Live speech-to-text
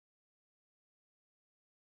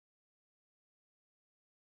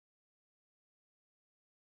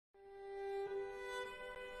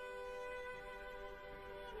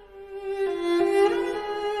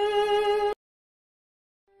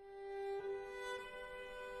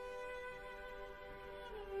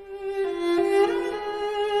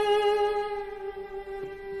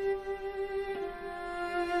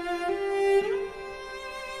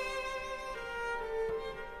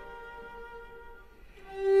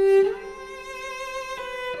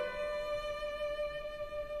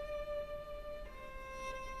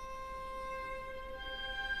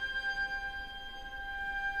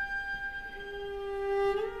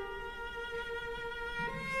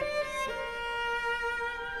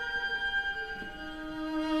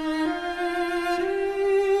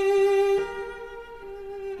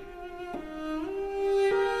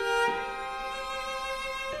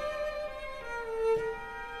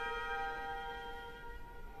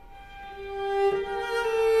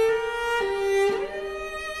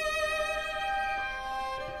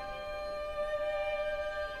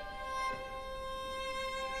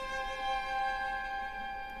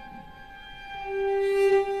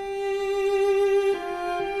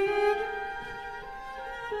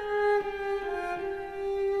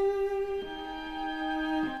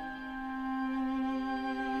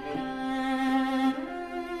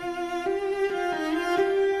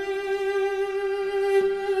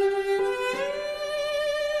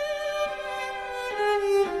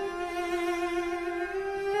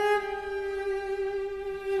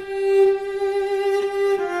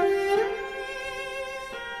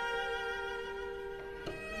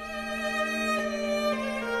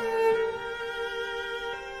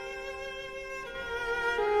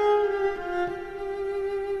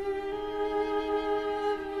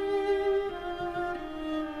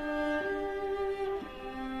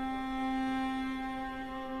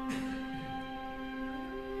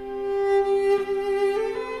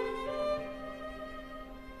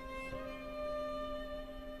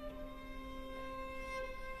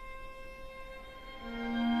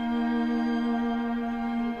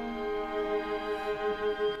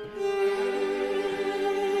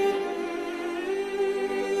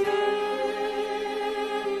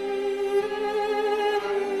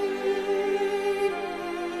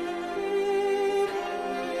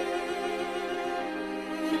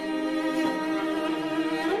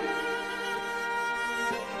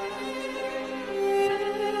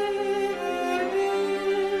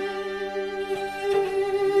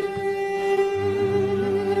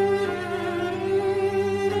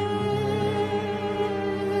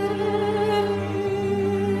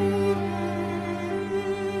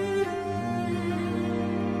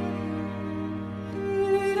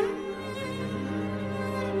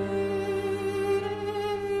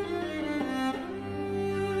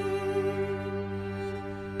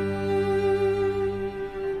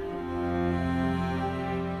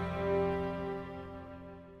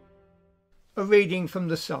reading from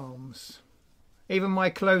the Psalms. Even my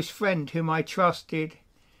close friend whom I trusted,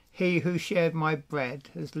 he who shared my bread,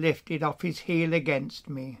 has lifted up his heel against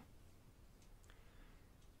me.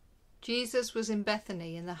 Jesus was in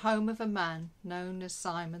Bethany in the home of a man known as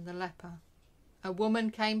Simon the leper. A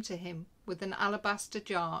woman came to him with an alabaster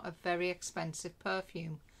jar of very expensive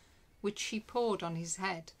perfume, which she poured on his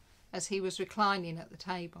head as he was reclining at the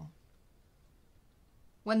table.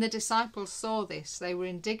 When the disciples saw this, they were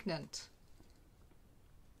indignant.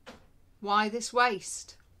 "Why this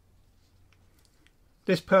waste?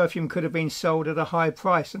 This perfume could have been sold at a high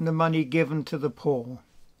price and the money given to the poor."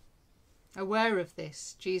 Aware of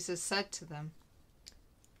this, Jesus said to them,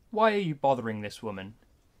 "Why are you bothering this woman?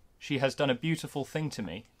 She has done a beautiful thing to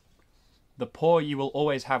me. The poor you will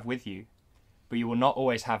always have with you, but you will not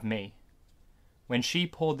always have me. When she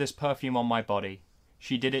poured this perfume on my body,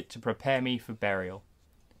 she did it to prepare me for burial.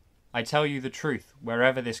 I tell you the truth,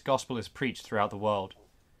 wherever this gospel is preached throughout the world,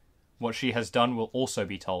 what she has done will also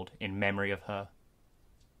be told in memory of her."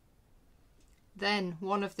 Then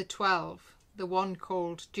one of the 12, the one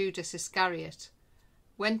called Judas Iscariot,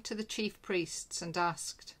 went to the chief priests and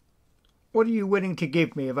asked, "What are you willing to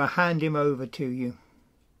give me if I hand him over to you?"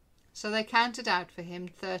 So they counted out for him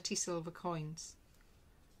 30 silver coins.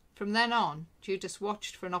 From then on, Judas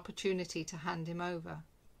watched for an opportunity to hand him over.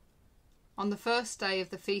 On the first day of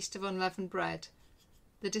the Feast of Unleavened Bread,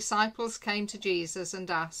 the disciples came to Jesus and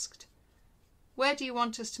asked, "Where do you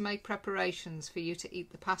want us to make preparations for you to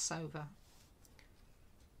eat the Passover?"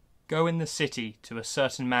 "Go in the city to a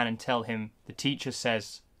certain man and tell him, the teacher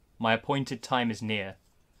says, 'My appointed time is near.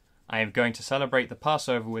 I am going to celebrate the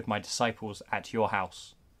Passover with my disciples at your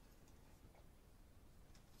house.'"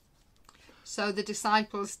 So the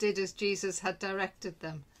disciples did as Jesus had directed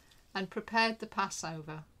them and prepared the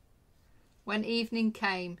Passover. When evening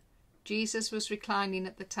came, Jesus was reclining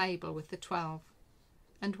at the table with the 12,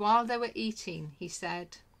 and while they were eating, he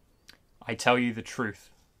said, "I tell you the truth,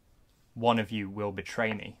 one of you will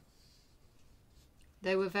betray me."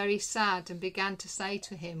 They were very sad and began to say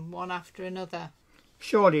to him one after another,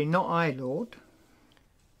 "Surely not I, Lord."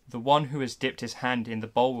 "The one who has dipped his hand in the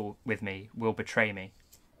bowl with me will betray me.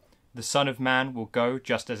 The Son of Man will go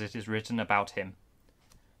just as it is written about him.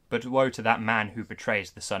 But woe to that man who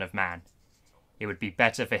betrays the Son of Man. It would be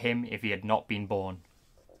better for him if he had not been born."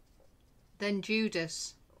 Then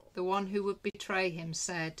Judas, the one who would betray him,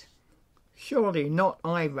 said, "Surely not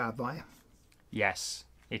I, Rabbi." "Yes,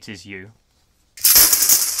 it is you."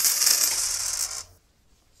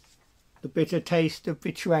 The bitter taste of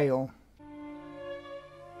betrayal.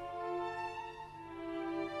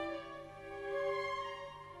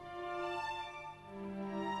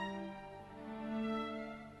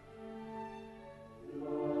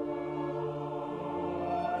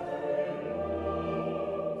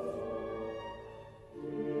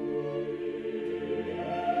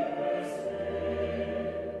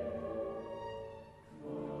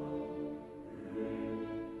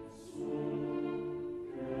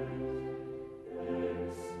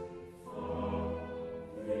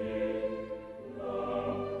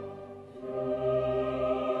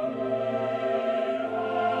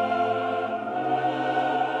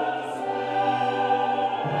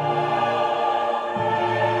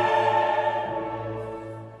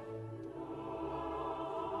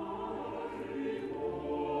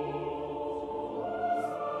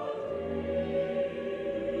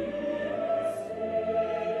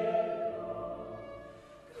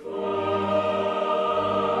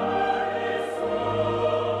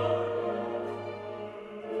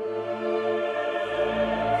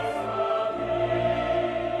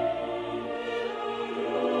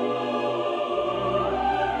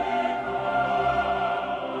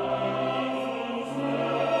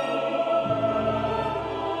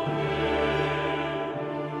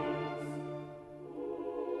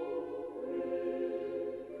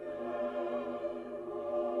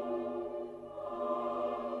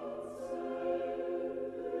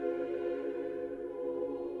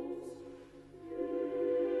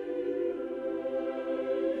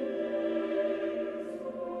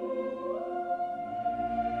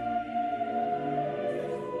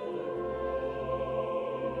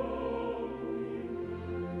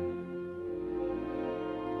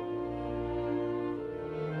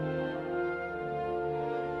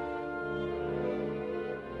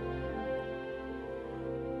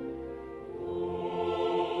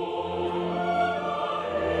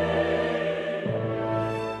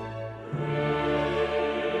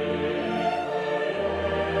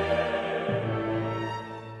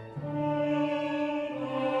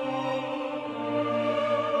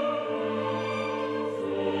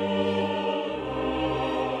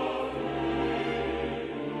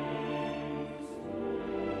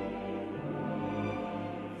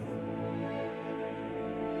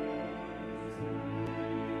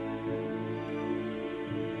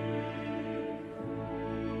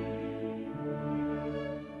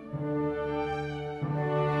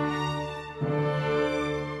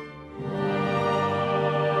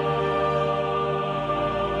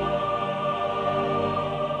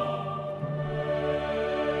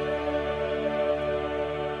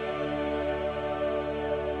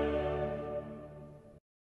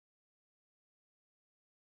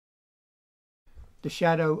 The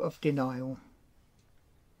shadow of denial.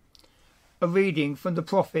 A reading from the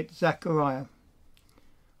prophet Zechariah.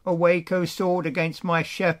 Awake, O sword, against my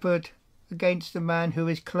shepherd, against the man who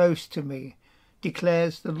is close to me,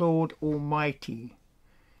 declares the Lord Almighty.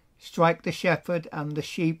 Strike the shepherd, and the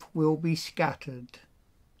sheep will be scattered.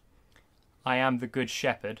 I am the good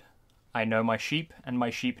shepherd. I know my sheep, and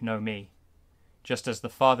my sheep know me, just as the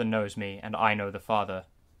Father knows me, and I know the Father,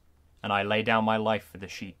 and I lay down my life for the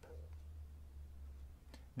sheep.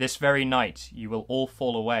 This very night you will all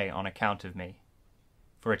fall away on account of me,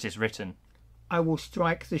 for it is written, I will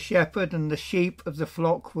strike the shepherd, and the sheep of the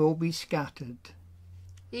flock will be scattered.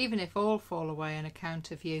 Even if all fall away on account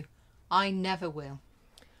of you, I never will.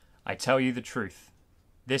 I tell you the truth.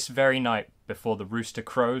 This very night, before the rooster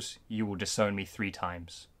crows, you will disown me 3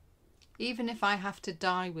 times. Even if I have to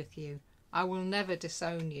die with you, I will never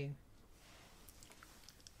disown you.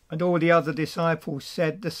 And all the other disciples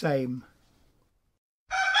said the same.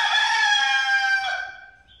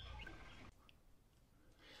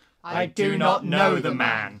 I do not know the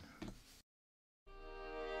man.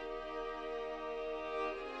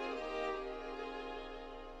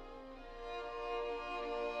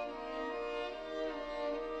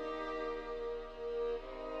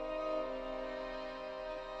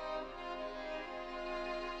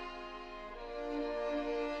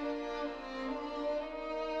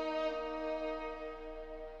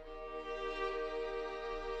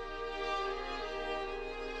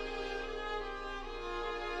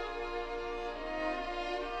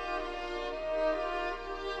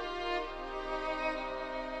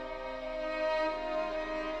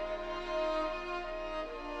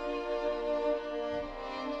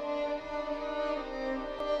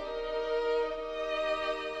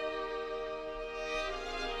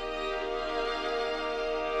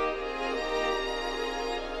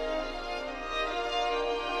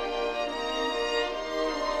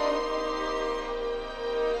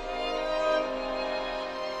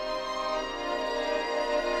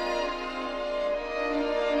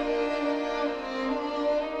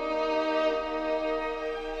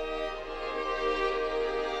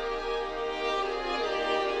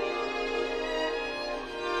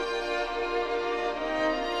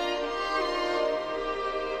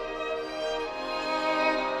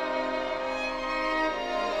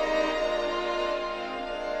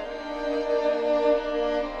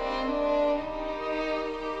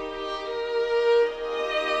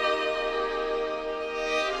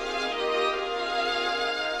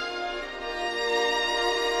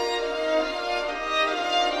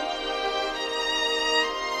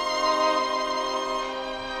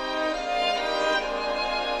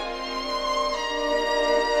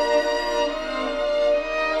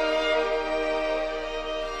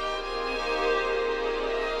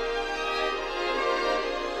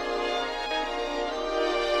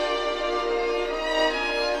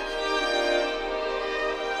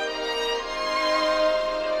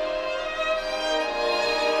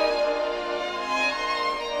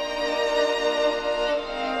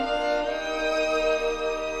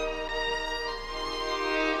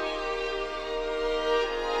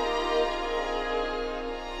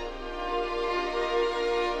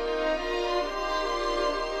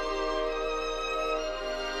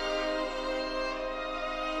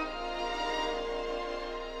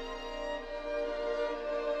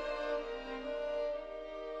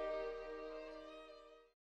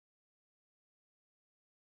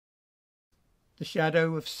 The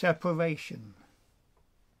shadow of separation.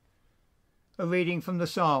 A reading from the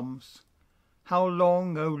Psalms. How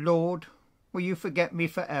long, O Lord, will you forget me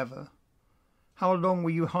forever? How long will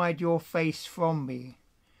you hide your face from me?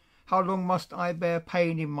 How long must I bear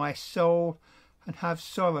pain in my soul and have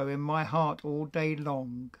sorrow in my heart all day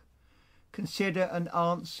long? Consider and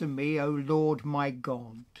answer me, O Lord my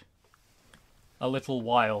God. A little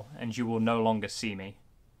while, and you will no longer see me,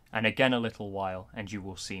 and again a little while, and you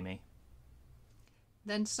will see me.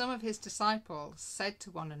 Then some of his disciples said to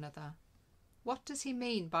one another, What does he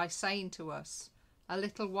mean by saying to us, A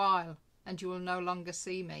little while, and you will no longer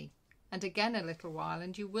see me, and again a little while,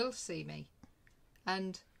 and you will see me,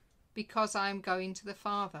 and because I am going to the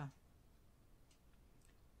Father?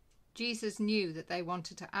 Jesus knew that they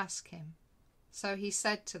wanted to ask him, so he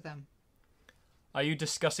said to them, Are you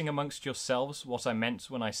discussing amongst yourselves what I meant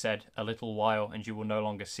when I said, A little while, and you will no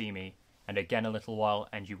longer see me, and again a little while,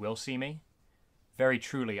 and you will see me? Very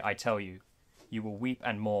truly, I tell you, you will weep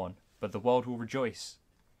and mourn, but the world will rejoice.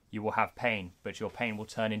 You will have pain, but your pain will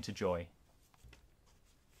turn into joy.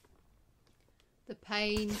 The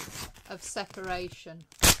pain of separation.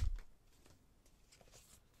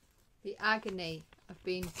 The agony of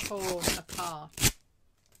being torn apart.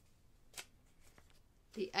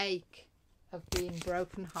 The ache of being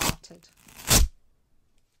broken-hearted.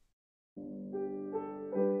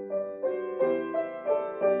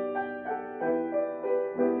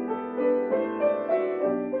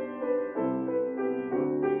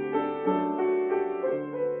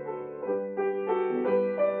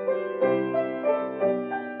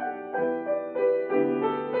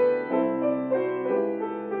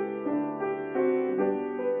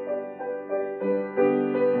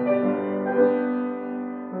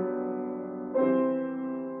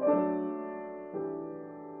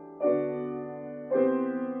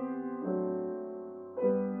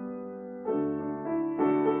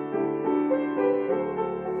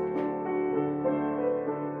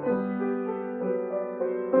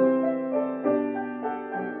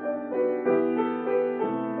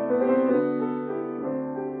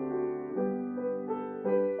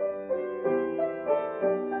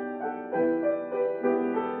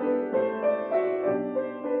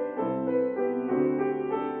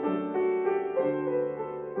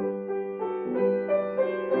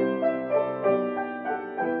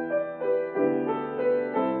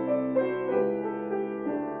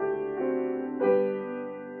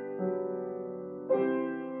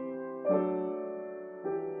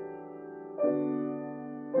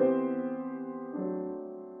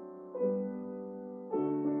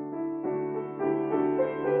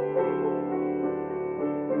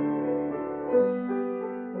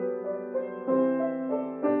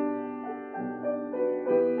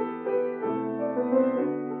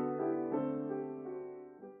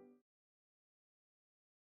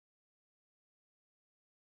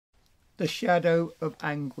 The shadow of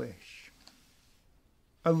anguish.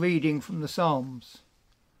 A reading from the Psalms.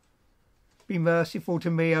 Be merciful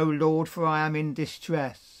to me, O Lord, for I am in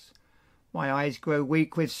distress. My eyes grow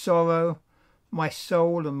weak with sorrow, my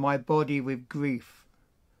soul and my body with grief.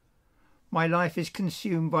 My life is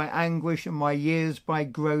consumed by anguish and my years by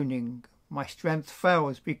groaning. My strength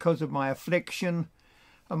fails because of my affliction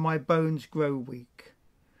and my bones grow weak.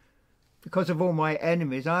 Because of all my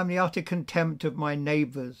enemies, I am the utter contempt of my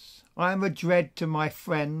neighbours. I am a dread to my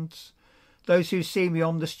friends. Those who see me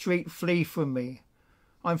on the street flee from me.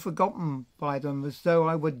 I am forgotten by them as though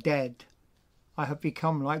I were dead. I have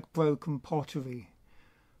become like broken pottery.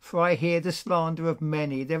 For I hear the slander of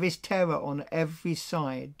many. There is terror on every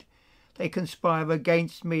side. They conspire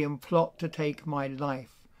against me and plot to take my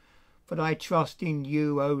life. But I trust in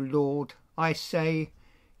you, O Lord. I say,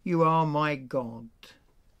 you are my God.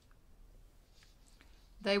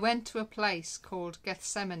 They went to a place called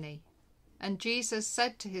Gethsemane, and Jesus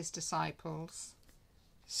said to his disciples,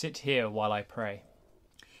 Sit here while I pray.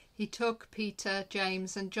 He took Peter,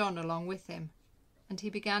 James and John along with him, and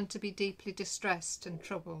he began to be deeply distressed and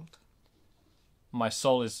troubled. My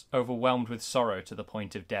soul is overwhelmed with sorrow to the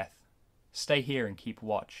point of death. Stay here and keep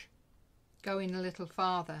watch. Going a little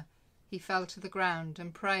farther, he fell to the ground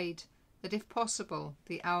and prayed that if possible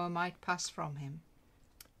the hour might pass from him.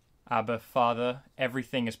 Abba, Father,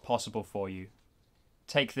 everything is possible for you.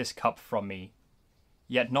 Take this cup from me,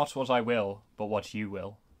 yet not what I will, but what you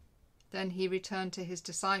will. Then he returned to his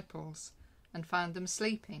disciples and found them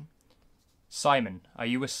sleeping. Simon, are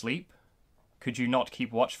you asleep? Could you not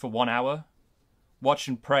keep watch for 1 hour? Watch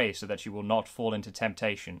and pray so that you will not fall into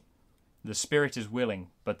temptation. The spirit is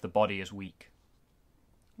willing, but the body is weak.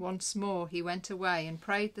 Once more he went away and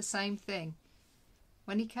prayed the same thing.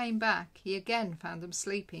 When he came back, he again found them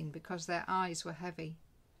sleeping because their eyes were heavy.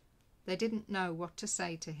 They didn't know what to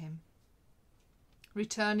say to him.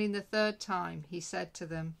 Returning the third time, he said to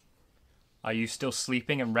them, Are you still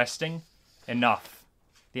sleeping and resting? Enough.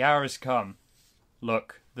 The hour has come.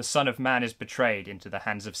 Look, the Son of Man is betrayed into the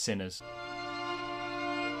hands of sinners.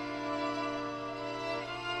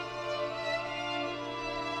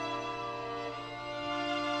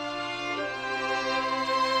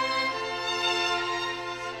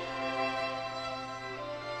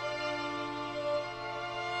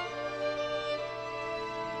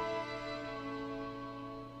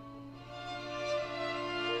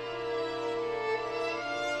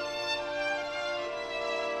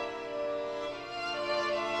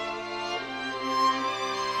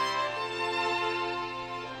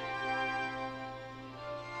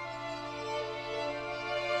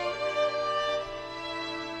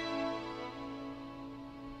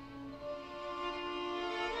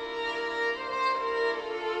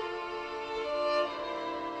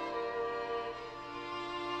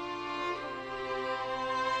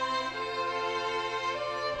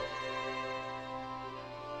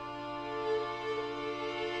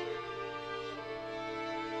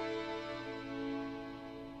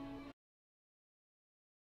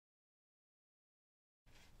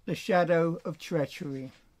 The shadow of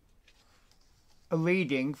treachery. A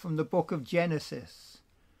reading from the book of Genesis.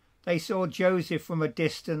 They saw Joseph from a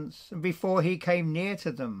distance, and before he came near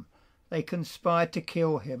to them, they conspired to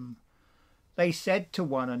kill him. They said to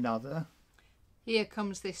one another, "Here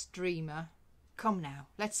comes this dreamer. Come now,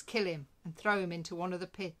 let's kill him and throw him into one of the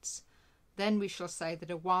pits. Then we shall say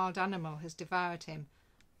that a wild animal has devoured him,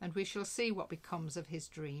 and we shall see what becomes of his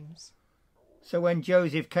dreams." So when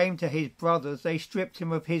Joseph came to his brothers, they stripped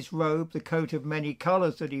him of his robe, the coat of many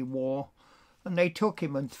colours that he wore, and they took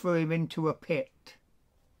him and threw him into a pit.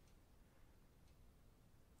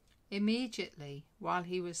 Immediately, while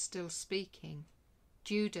he was still speaking,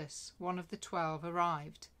 Judas, one of the 12,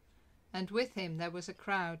 arrived, and with him there was a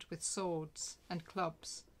crowd with swords and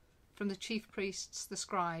clubs, from the chief priests, the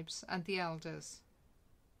scribes, and the elders.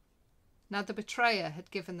 Now the betrayer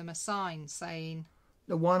had given them a sign, saying,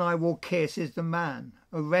 "The one I will kiss is the man.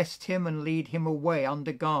 Arrest him and lead him away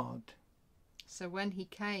under guard." So when he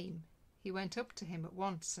came, he went up to him at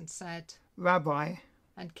once and said, "Rabbi,"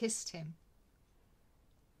 and kissed him.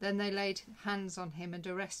 Then they laid hands on him and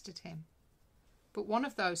arrested him. But one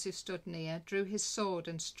of those who stood near drew his sword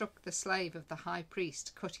and struck the slave of the high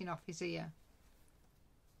priest, cutting off his ear.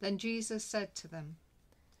 Then Jesus said to them,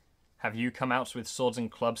 "Have you come out with swords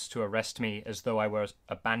and clubs to arrest me as though I were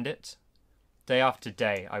a bandit? Day after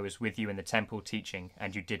day I was with you in the temple teaching,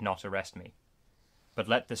 and you did not arrest me. But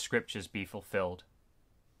let the scriptures be fulfilled."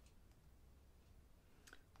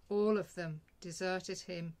 All of them deserted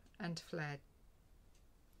him and fled.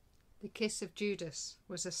 The kiss of Judas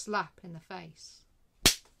was a slap in the face.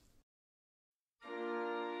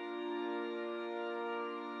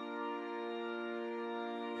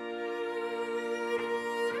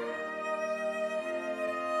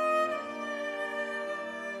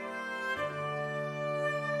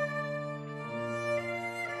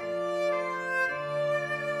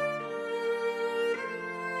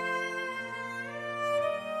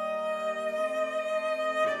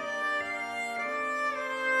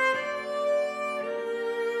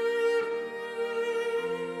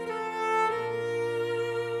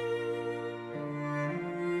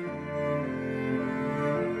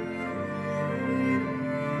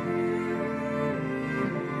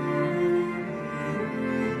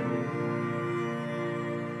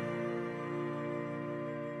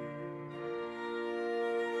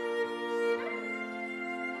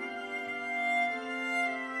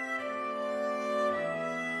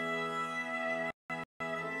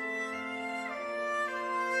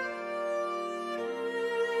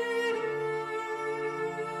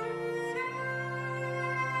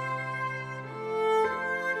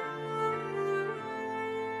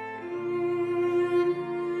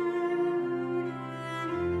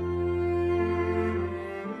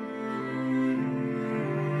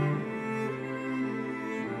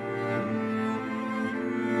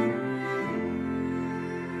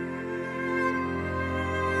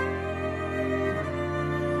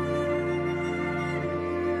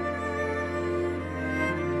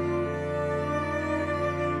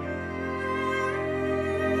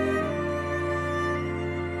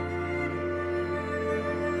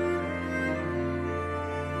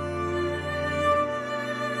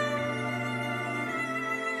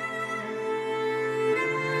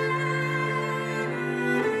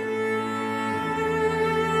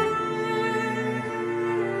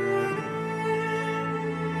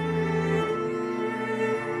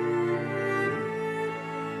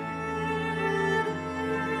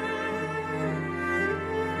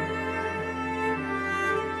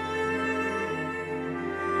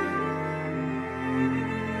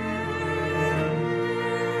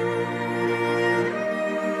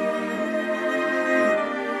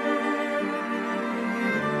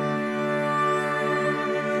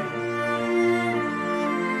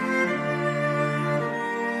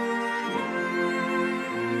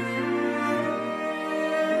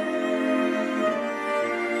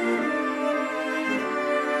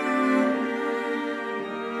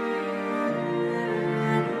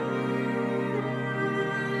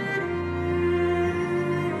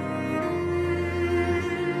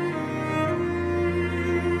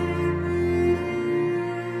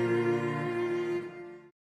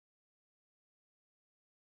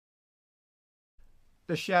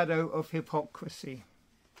 The shadow of hypocrisy.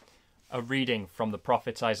 A reading from the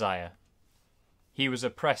prophet Isaiah. He was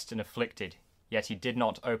oppressed and afflicted, yet he did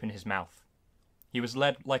not open his mouth. He was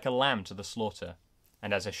led like a lamb to the slaughter,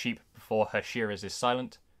 and as a sheep before her shearers is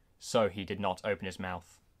silent, so he did not open his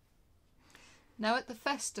mouth. Now at the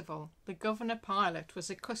festival, the governor Pilate was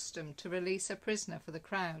accustomed to release a prisoner for the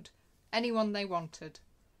crowd, anyone they wanted.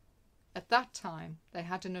 At that time they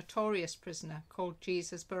had a notorious prisoner called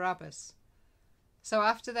Jesus Barabbas. So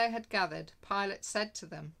after they had gathered, Pilate said to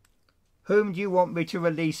them, "Whom do you want me to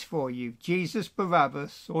release for you, Jesus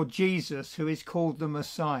Barabbas or Jesus who is called the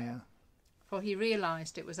Messiah?" For he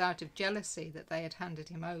realized it was out of jealousy that they had handed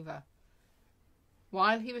him over.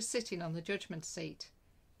 While he was sitting on the judgment seat,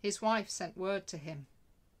 his wife sent word to him,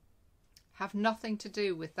 "Have nothing to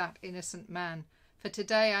do with that innocent man, for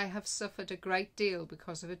today I have suffered a great deal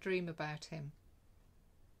because of a dream about him."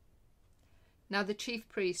 Now the chief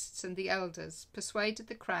priests and the elders persuaded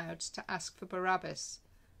the crowds to ask for Barabbas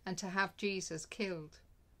and to have Jesus killed.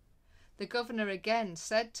 The governor again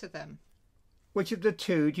said to them, "Which of the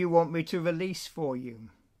two do you want me to release for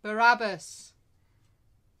you?" "Barabbas."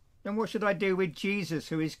 "Then what should I do with Jesus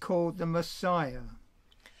who is called the Messiah?"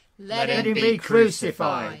 Let him be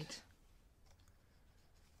crucified."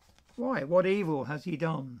 "Why, what evil has he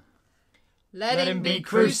done?" Let him be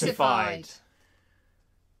crucified."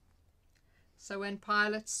 So when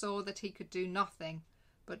Pilate saw that he could do nothing,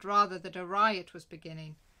 but rather that a riot was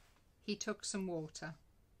beginning, he took some water.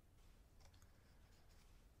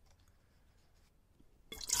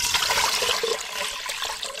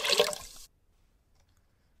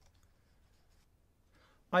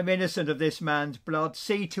 "I'm innocent of this man's blood.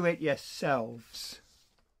 See to it yourselves."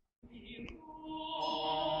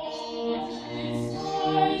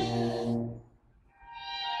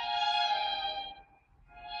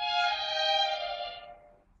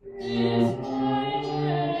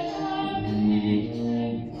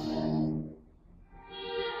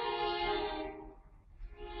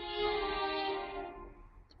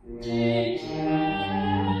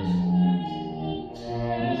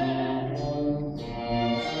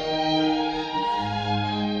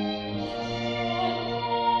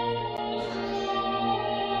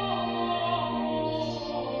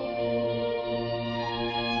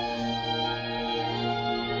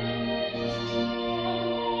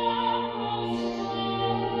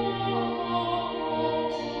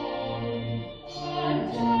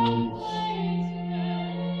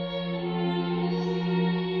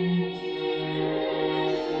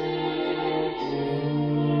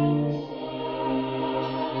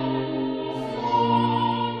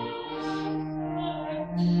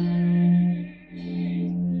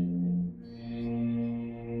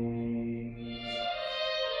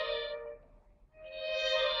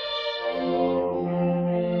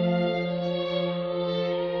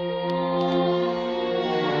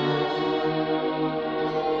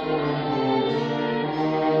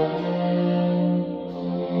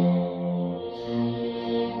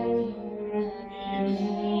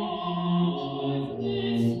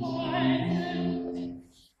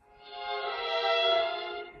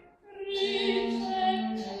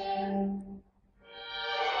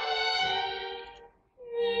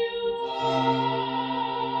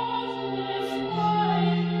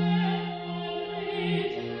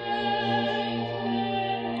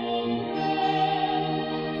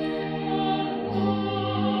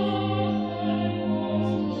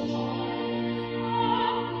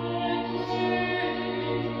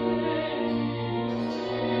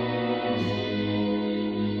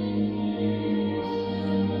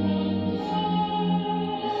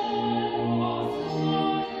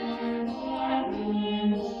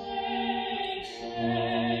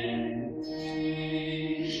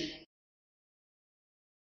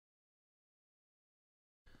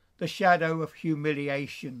 The shadow of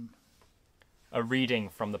humiliation. A reading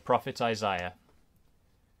from the prophet Isaiah.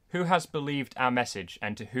 Who has believed our message,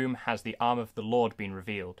 and to whom has the arm of the Lord been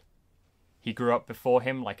revealed? He grew up before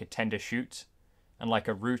him like a tender shoot, and like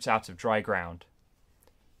a root out of dry ground.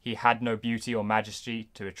 He had no beauty or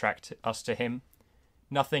majesty to attract us to him,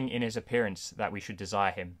 nothing in his appearance that we should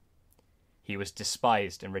desire him. He was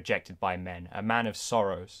despised and rejected by men, a man of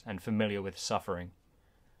sorrows and familiar with suffering.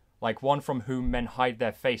 Like one from whom men hide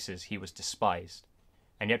their faces, he was despised,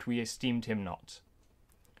 and yet we esteemed him not.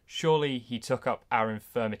 Surely he took up our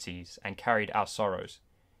infirmities and carried our sorrows,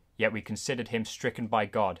 yet we considered him stricken by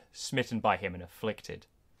God, smitten by him and afflicted.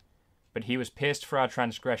 But he was pierced for our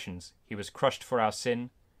transgressions, he was crushed for our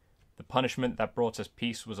sin. The punishment that brought us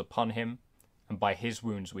peace was upon him, and by his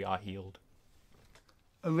wounds we are healed.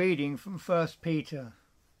 A reading from 1 Peter.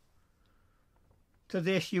 To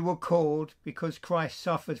this you were called, because Christ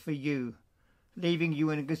suffered for you, leaving you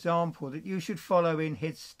an example that you should follow in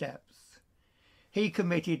his steps. He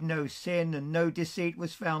committed no sin, and no deceit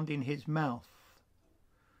was found in his mouth.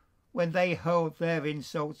 When they hurled their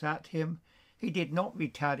insults at him, he did not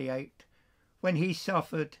retaliate. When he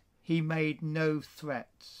suffered, he made no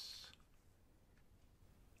threats.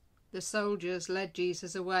 The soldiers led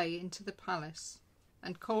Jesus away into the palace.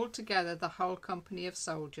 and called together the whole company of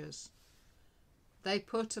soldiers. They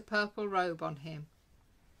put a purple robe on him,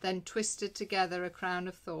 then twisted together a crown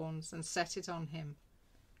of thorns and set it on him.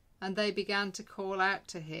 And they began to call out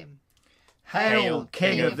to him, "Hail,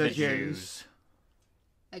 King of the Jews!"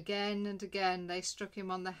 Again and again they struck him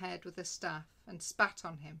on the head with a staff and spat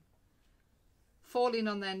on him. Falling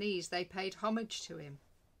on their knees, they paid homage to him.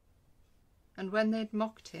 And when they'd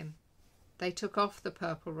mocked him, they took off the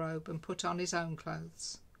purple robe and put on his own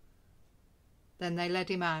clothes. Then they led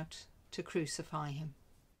him out to crucify him.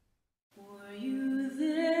 Were you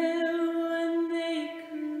there when they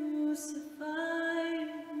crucified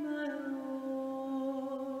my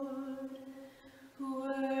Lord?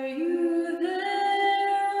 Were you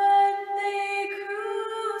there when they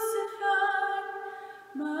crucified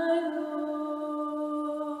my Lord?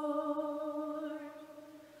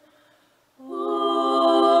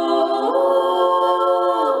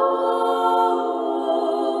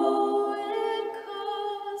 Oh, it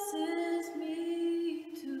causes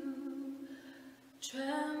me to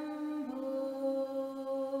tremble,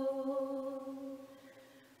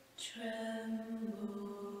 tremble.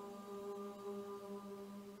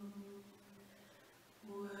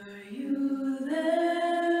 Were you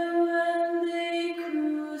there when they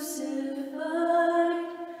crucified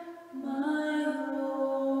my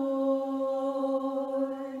Lord?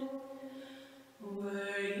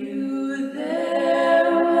 Were you there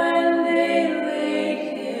when they laid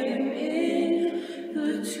him in the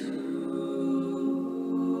tomb?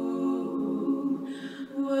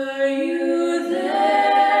 Were you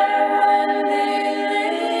there when they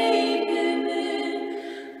laid him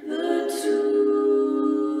in the tomb?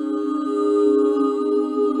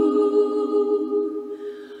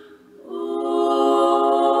 Oh,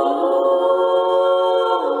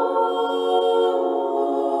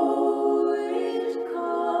 it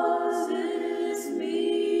causes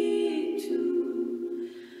me to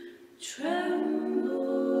tremble,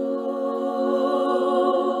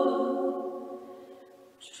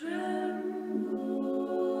 tremble.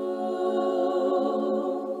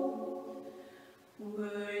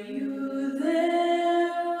 Were you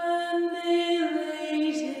there when they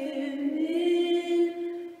laid him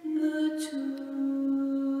in the tomb?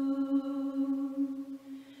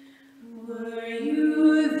 Were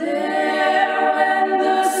you there when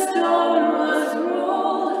the stone was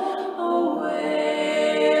rolled away?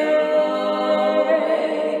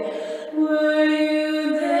 Were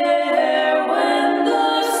you there when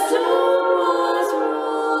the stone was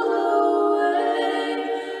rolled away?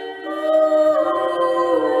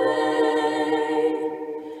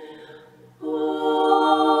 Oh,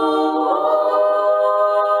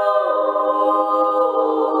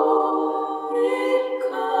 it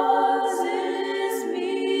causes me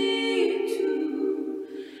to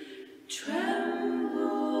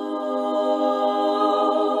tremble,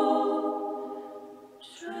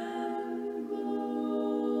 tremble.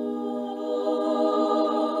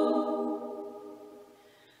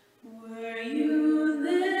 Were you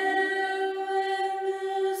there when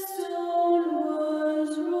the stone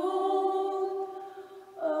was rolled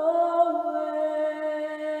away?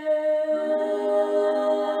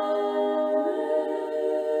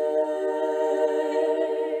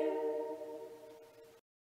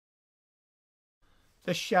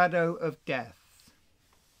 The shadow of death.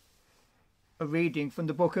 A reading from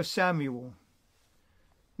the book of Samuel.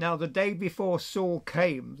 Now the day before Saul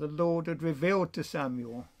came, the Lord had revealed to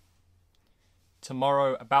Samuel,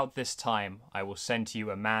 Tomorrow about this time I will send to you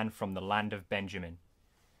a man from the land of Benjamin,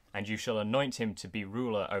 and you shall anoint him to be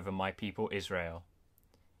ruler over my people Israel.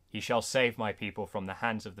 He shall save my people from the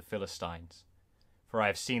hands of the Philistines, for I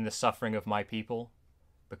have seen the suffering of my people,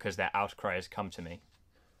 because their outcry has come to me.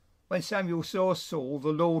 When Samuel saw Saul,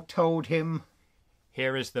 the Lord told him,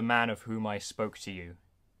 Here is the man of whom I spoke to you.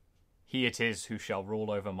 He it is who shall rule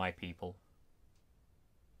over my people.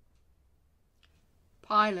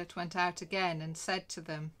 Pilate went out again and said to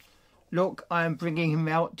them, Look, I am bringing him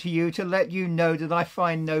out to you to let you know that I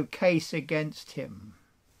find no case against him.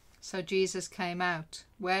 So Jesus came out,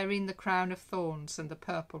 wearing the crown of thorns and the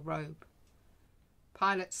purple robe.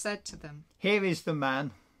 Pilate said to them, Here is the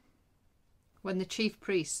man. When the chief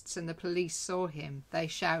priests and the police saw him, they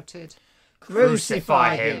shouted,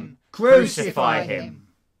 Crucify him! Crucify him!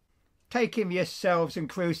 Take him yourselves and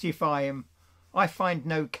crucify him. I find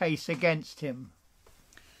no case against him.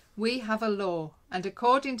 We have a law, and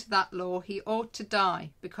according to that law he ought to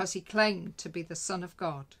die, because he claimed to be the Son of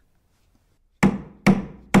God.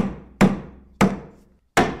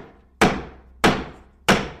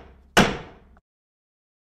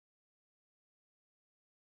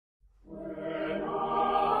 When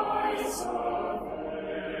I suffer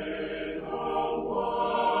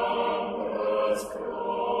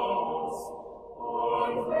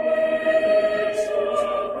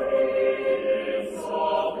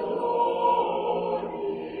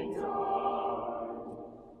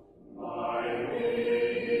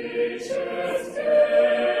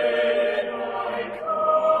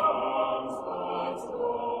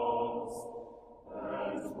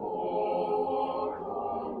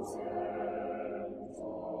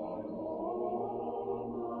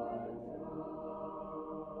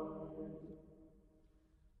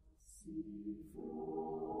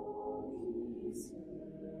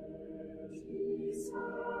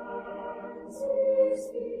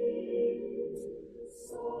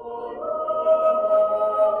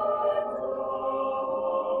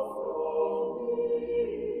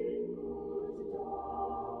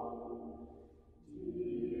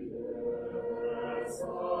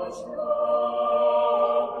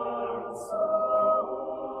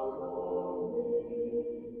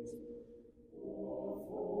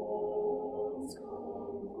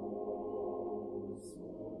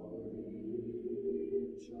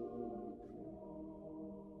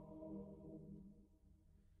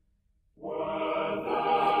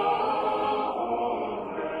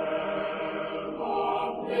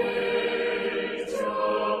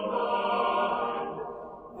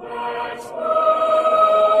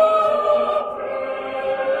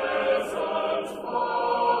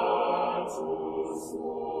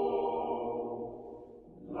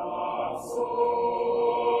So